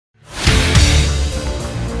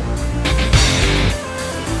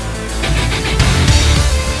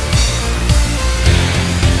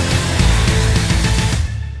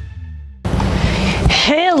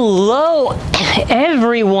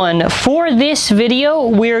everyone. For this video,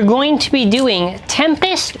 we're going to be doing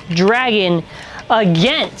Tempest Dragon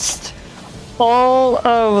against all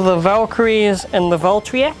of the Valkyries and the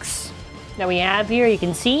Valtryeks that we have here. You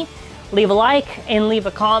can see, leave a like and leave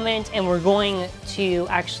a comment, and we're going to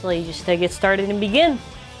actually just get started and begin.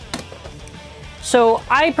 So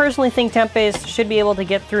I personally think Tempest should be able to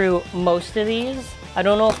get through most of these. I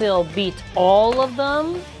don't know if he'll beat all of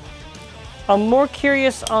them. I'm more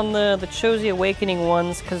curious on the Cho-Z Awakening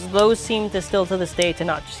ones, because those seem to still to this day to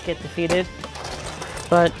not just get defeated.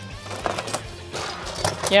 But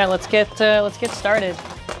yeah, let's get started.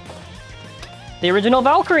 The original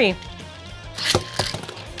Valkyrie.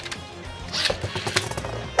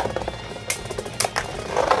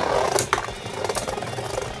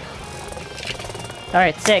 All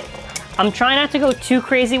right, sick. I'm trying not to go too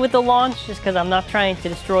crazy with the launch, just because I'm not trying to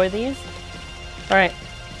destroy these. All right.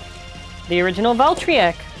 The original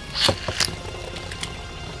Valtryek.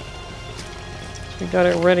 We got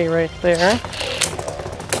it ready right there.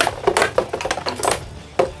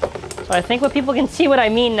 So I think what people can see what I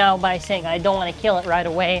mean now by saying I don't want to kill it right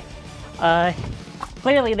away.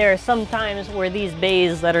 Clearly there are some times where these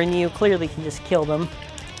bays that are new clearly can just kill them.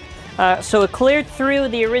 So it cleared through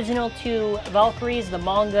the original two Valkyries, the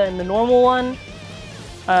manga and the normal one.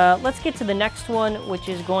 Let's get to the next one, which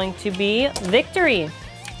is going to be Victory.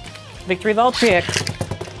 Victory Valkyrie.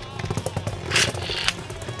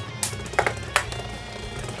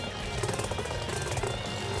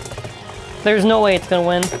 There's no way it's gonna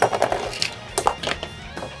win.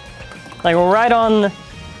 Like right on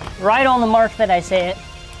the mark that I say it.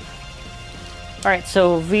 All right,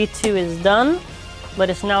 so V2 is done. Let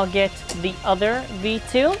us now get the other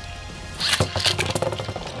V2.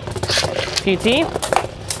 PT.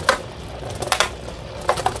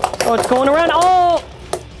 Oh, it's going around. Oh!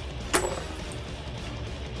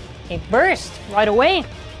 It burst right away.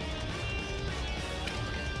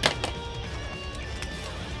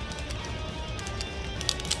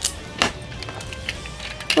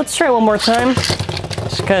 Let's try one more time,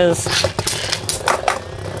 just because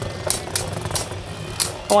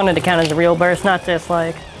I wanted to count as a real burst, not just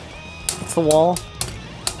like it's the wall.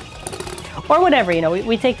 Or whatever, you know,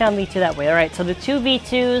 we take down V2 that way. All right, so the two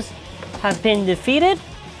V2s have been defeated.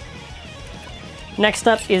 Next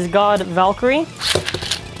up is God Valkyrie.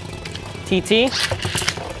 TT.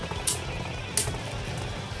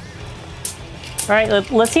 All right,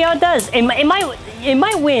 let's see how it does. It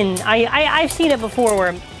might win. I've seen it before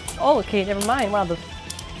where, oh, okay, never mind. Wow,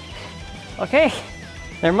 okay,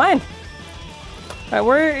 never mind. All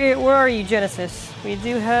right, where are you, Genesis? We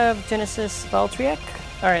do have Genesis Valtryek.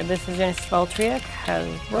 All right, this is Genesis Valtryek.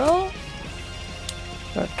 Hasbro.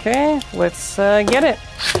 Okay, let's get it.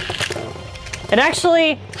 It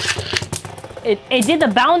actually. It did the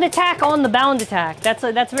bound attack on the bound attack.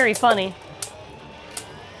 That's very funny.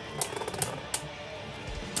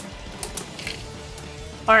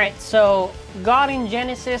 All right, so God and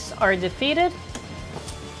Genesis are defeated.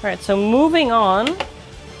 All right, so moving on,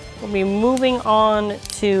 we'll be moving on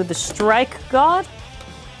to the Strike God.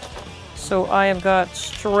 So I have got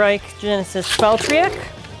Strike Genesis Valtryek.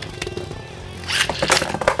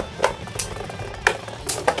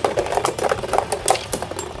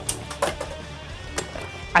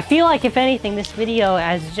 I feel like, if anything, this video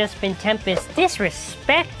has just been Tempest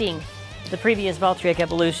disrespecting the previous Valtryek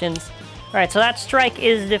evolutions. Alright, so that strike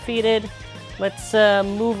is defeated. Let's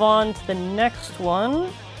move on to the next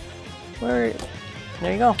one. There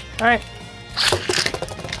you go. Alright.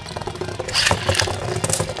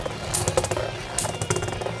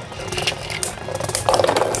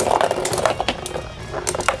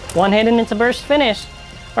 One hit and it's a burst finish.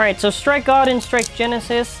 Alright, so Strike God and Strike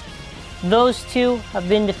Genesis. Those two have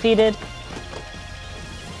been defeated.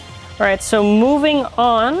 All right, so moving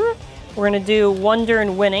on, we're gonna do Wonder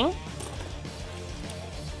and Winning.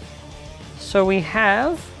 So we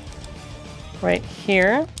have, right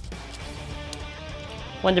here,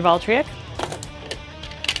 Wonder Valtryek.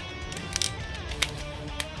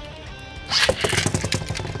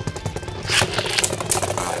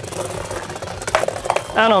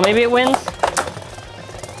 I don't know, maybe it wins.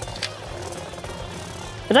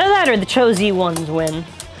 Is either that or the Cho-Z ones win.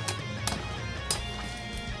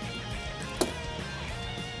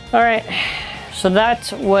 Alright, so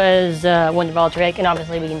that was Wonder Valtryek, and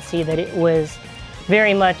obviously we can see that it was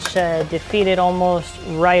very much defeated almost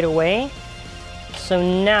right away. So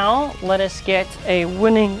now, let us get a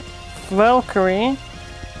winning Valkyrie,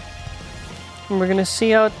 and we're gonna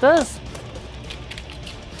see how it does.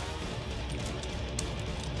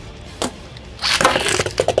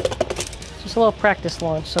 Just a little practice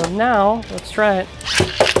launch. So now, let's try it.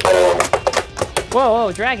 Whoa,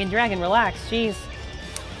 whoa, dragon, relax, jeez.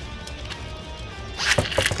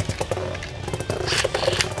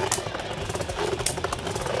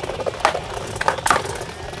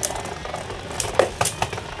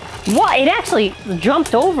 What? It actually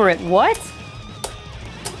jumped over it, what?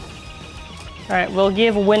 Alright, we'll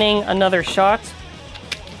give winning another shot.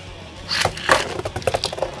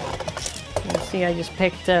 Let's see, I just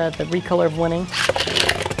picked the recolor of winning.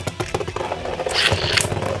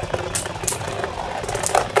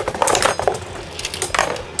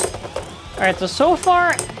 Alright, so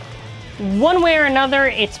far, one way or another,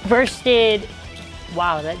 it's bursted.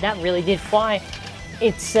 Wow, that really did fly.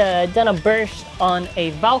 It's done a burst on a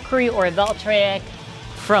Valkyrie or a Valtryek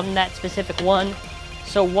from that specific one.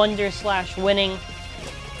 So Wonder/Winning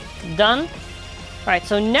done. Alright,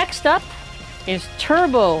 so next up is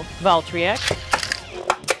Turbo Valtryek.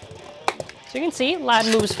 So you can see, lad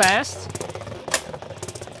moves fast.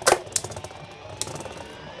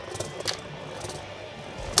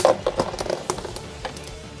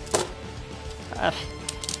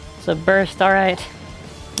 It's a burst, alright.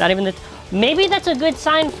 Not even the... Maybe that's a good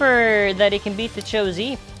sign for that it can beat the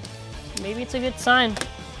Cho-Z. Maybe it's a good sign.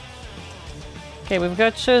 Okay, we've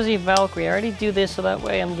got Cho-Z Valkyrie. I already do this so that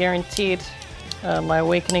way I'm guaranteed my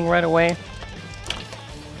awakening right away.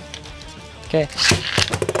 Okay.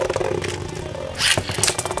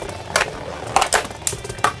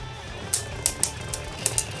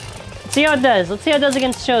 Let's see how it does. Let's see how it does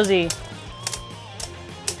against Cho-Z.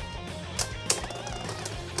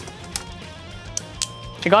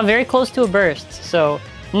 It got very close to a burst, so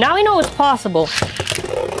now we know it's possible.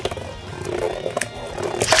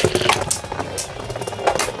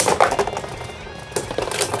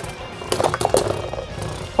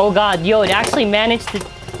 Oh god, yo, it actually managed to...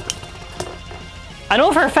 I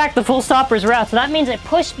know for a fact the full stoppers were out, so that means it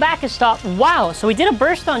pushed back a stop. Wow, so we did a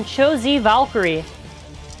burst on Cho-Z Valkyrie.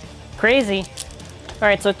 Crazy.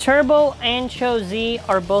 Alright, so Turbo and Cho-Z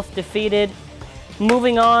are both defeated.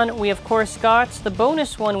 Moving on, we of course got the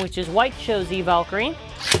bonus one, which is White Cho-Z Valkyrie.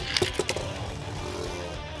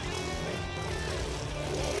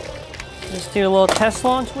 Just do a little test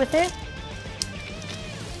launch with it.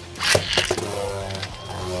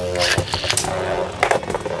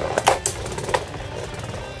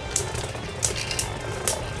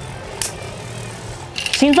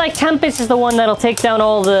 Seems like Tempest is the one that'll take down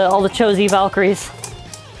all the Cho-Z Valkyries.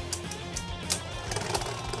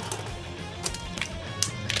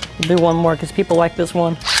 We'll do one more because people like this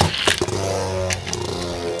one.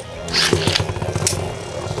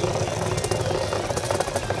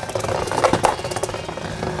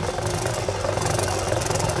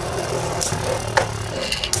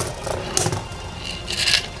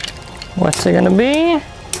 What's it gonna be?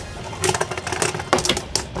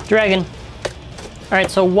 Dragon.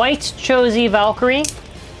 Alright, so White Cho-Z Valkyrie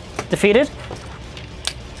defeated.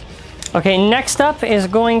 Okay, next up is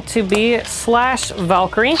going to be Slash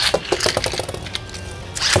Valkyrie.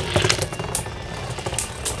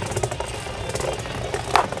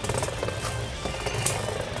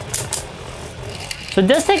 So it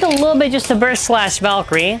does take a little bit just to burst Slash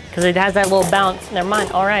Valkyrie, because it has that little bounce. Never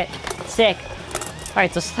mind. Alright, sick.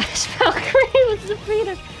 Alright, so Slash Valkyrie was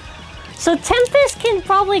defeated. So Tempest can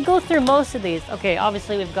probably go through most of these. Okay,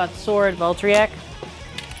 obviously we've got Sword Valtryek.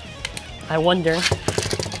 I wonder.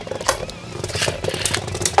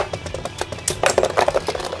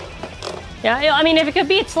 Yeah, I mean, if it could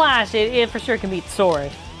beat Slash, it for sure can beat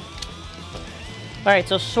Sword. Alright,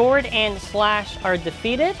 so Sword and Slash are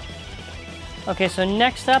defeated. Okay, so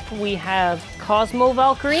next up we have Cosmo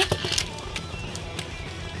Valkyrie.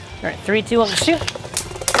 Alright, 3, 2, 1, shoot!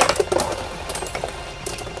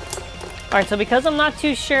 Alright, so because I'm not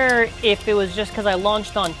too sure if it was just because I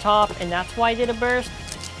launched on top and that's why I did a burst,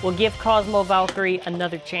 we'll give Cosmo Valkyrie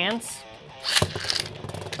another chance.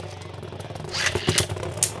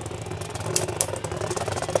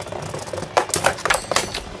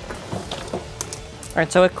 Alright,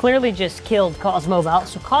 so it clearly just killed Cosmo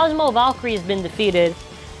Valkyrie. So Cosmo Valkyrie has been defeated.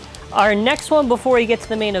 Our next one before we get to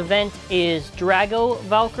the main event is Drago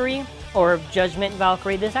Valkyrie, or Judgment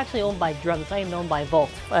Valkyrie. This is actually owned by Drum. It's not even owned by Volt.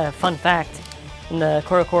 Fun fact in the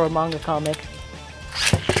Korokoro manga comic.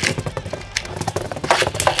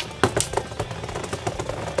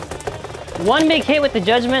 One big hit with the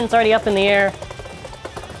Judgment. It's already up in the air.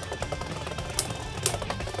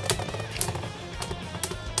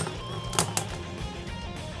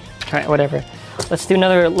 Alright, whatever. Let's do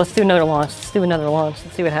another launch. Let's do another launch.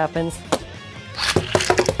 Let's see what happens.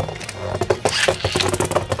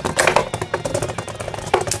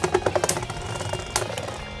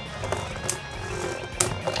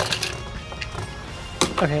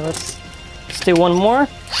 Okay, let's Let's do one more.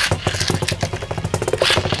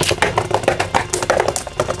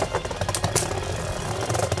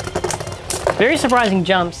 Very surprising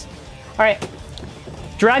jumps. All right,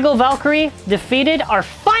 Drago Valkyrie defeated our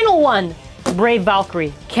final one, Brave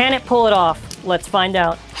Valkyrie. Can it pull it off? Let's find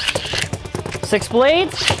out. 6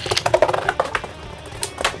 blades.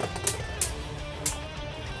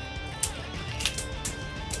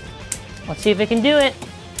 Let's see if it can do it.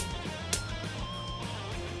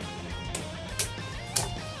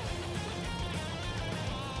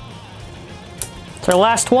 It's our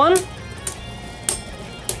last one.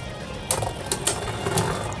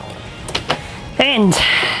 And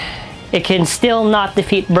it can still not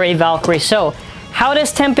defeat Brave Valkyrie. So, how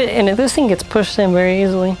does Tempest... And this thing gets pushed in very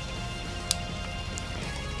easily.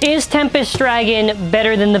 Is Tempest Dragon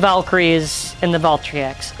better than the Valkyries and the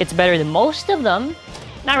Valtryeks? It's better than most of them.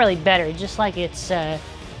 Not really better, just like it's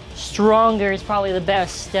stronger is probably the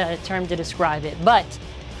best term to describe it. But,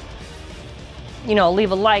 you know,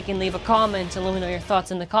 leave a like and leave a comment and let me know your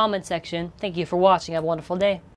thoughts in the comment section. Thank you for watching. Have a wonderful day.